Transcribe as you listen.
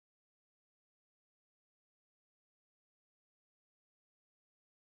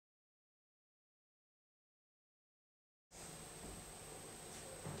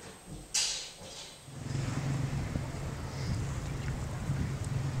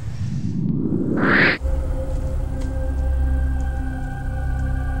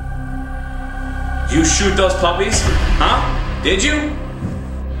you shoot those puppies? Huh? Did you?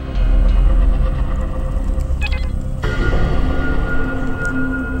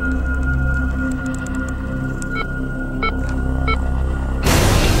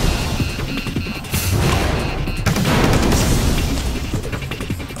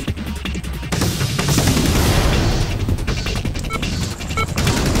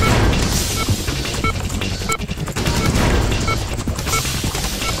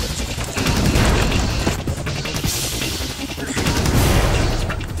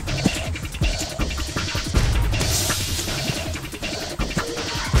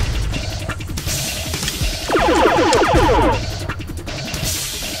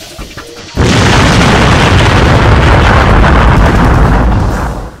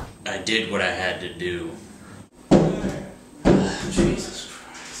 I did what I had to do. Jesus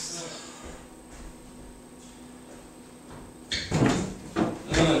Christ.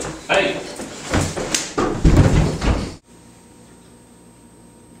 Hey!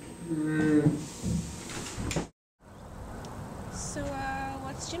 So,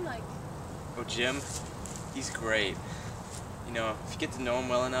 what's Jim like? Oh, Jim? He's great. You know, if you get to know him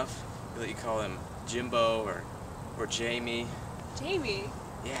well enough, he'll let you call him Jimbo or Jamie. Jamie?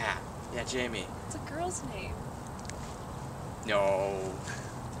 Yeah, Jamie. It's a girl's name. No.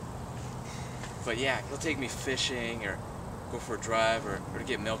 But yeah, he'll take me fishing or go for a drive or to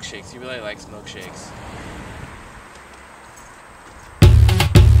get milkshakes. He really likes milkshakes.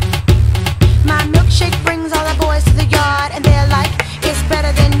 My milkshake brings all the boys to the yard, and they're like, it's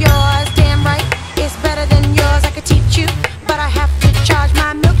better than yours. Damn right, it's better than yours. I could teach you, but I have to charge.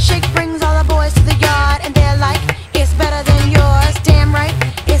 My milkshake brings all the boys to the yard, and they're like, it's better than yours. Damn right,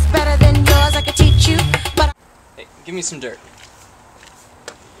 it's better than yours. I could teach you, but Hey, give me some dirt.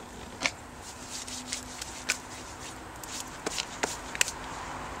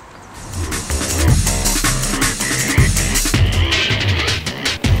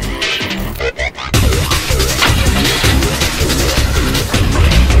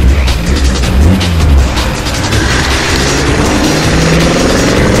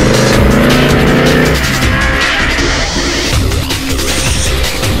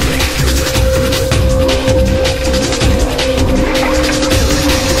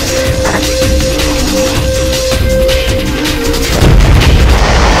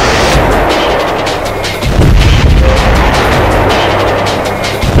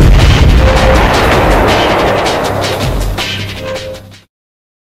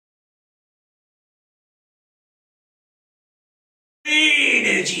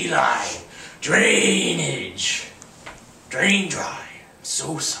 Drainage, Eli! Drainage! Drain dry. I'm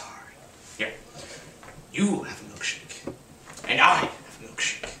so sorry. Here. You have a milkshake. And I have a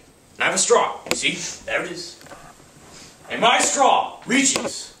milkshake. And I have a straw. See? There it is. And my straw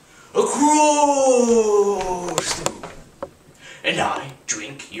reaches across the room. And I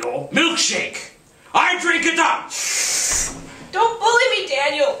drink your milkshake. I drink it up! Don't bully me,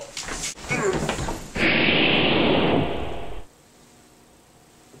 Daniel!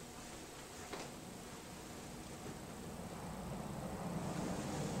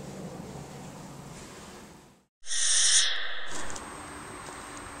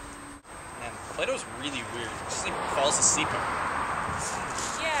 Man, Plato's really weird. He just like falls asleep.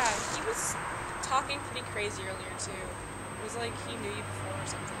 Yeah, he was talking pretty crazy earlier, too. It was like he knew you before or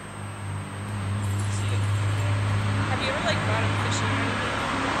something. Have you ever, like, gone him fishing or anything?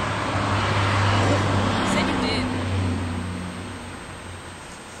 You said you did.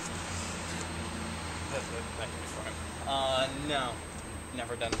 That could be for him. No.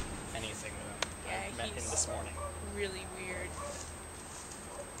 Never done anything with him. Yeah, I met him he's this morning. really weird.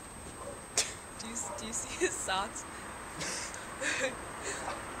 Do you see his socks?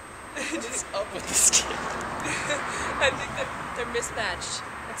 What's up with this kid? I think they're mismatched.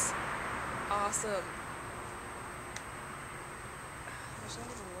 That's awesome. There's not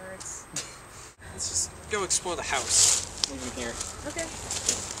even words. Let's just go explore the house. Leave him here. Okay.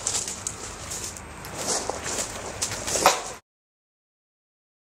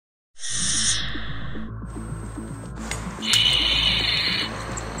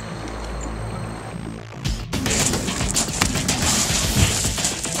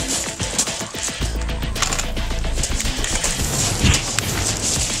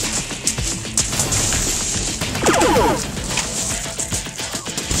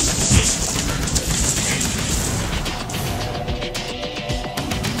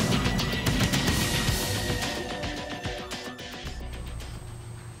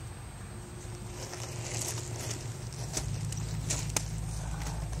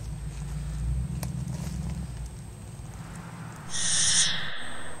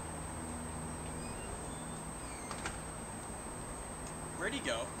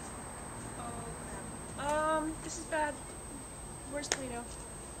 go. Oh, crap. This is bad. Where's Play-Doh?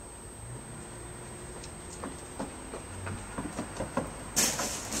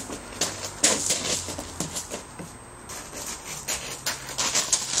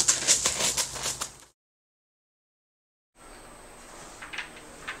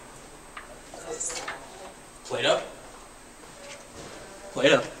 Play-Doh?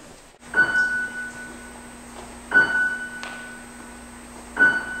 Play-Doh.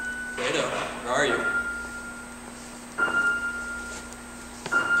 Play-Doh, where are you?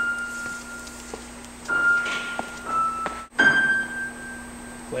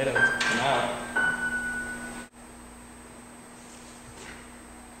 Play-Doh, come out.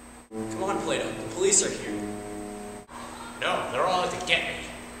 Come on, Play-Doh, the police are here. No, they're all out to get me.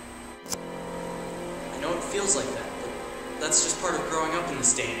 I know it feels like that, but that's just part of growing up in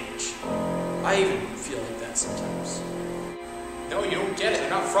this day and age. I even feel like that sometimes. No, you don't get it. They're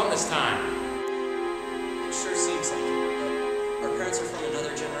not from this time. It sure seems like it, but our parents are from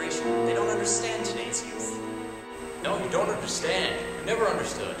another generation. They don't understand today's youth. No, you don't understand. You never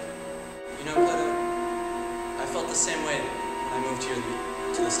understood. You know, Play-Doh, I felt the same way when I moved here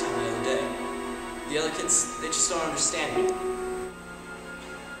to this town the other day. The other kids, they just don't understand me.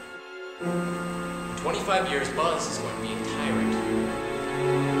 In 25 years, Buzz is going to be a tyrant.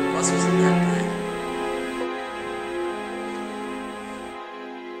 Buzz wasn't that bad.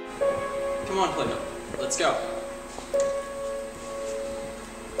 Come on, Play-Doh, let's go.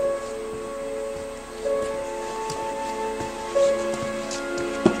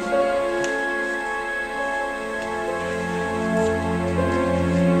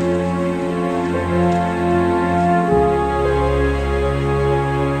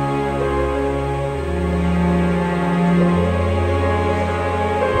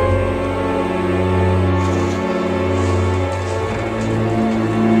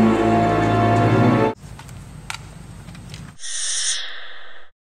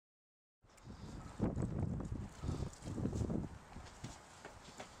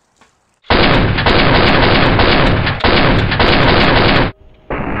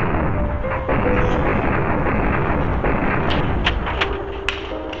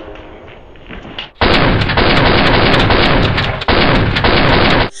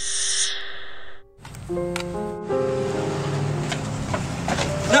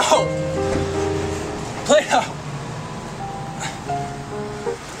 No! Play-Doh!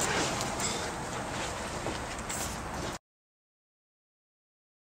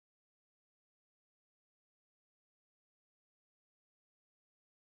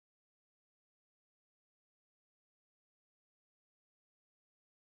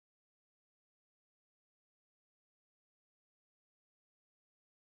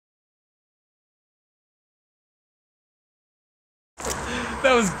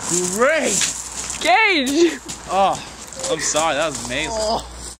 That was great! Gage! Oh, I'm sorry, that was amazing.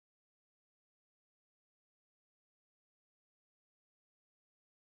 Oh.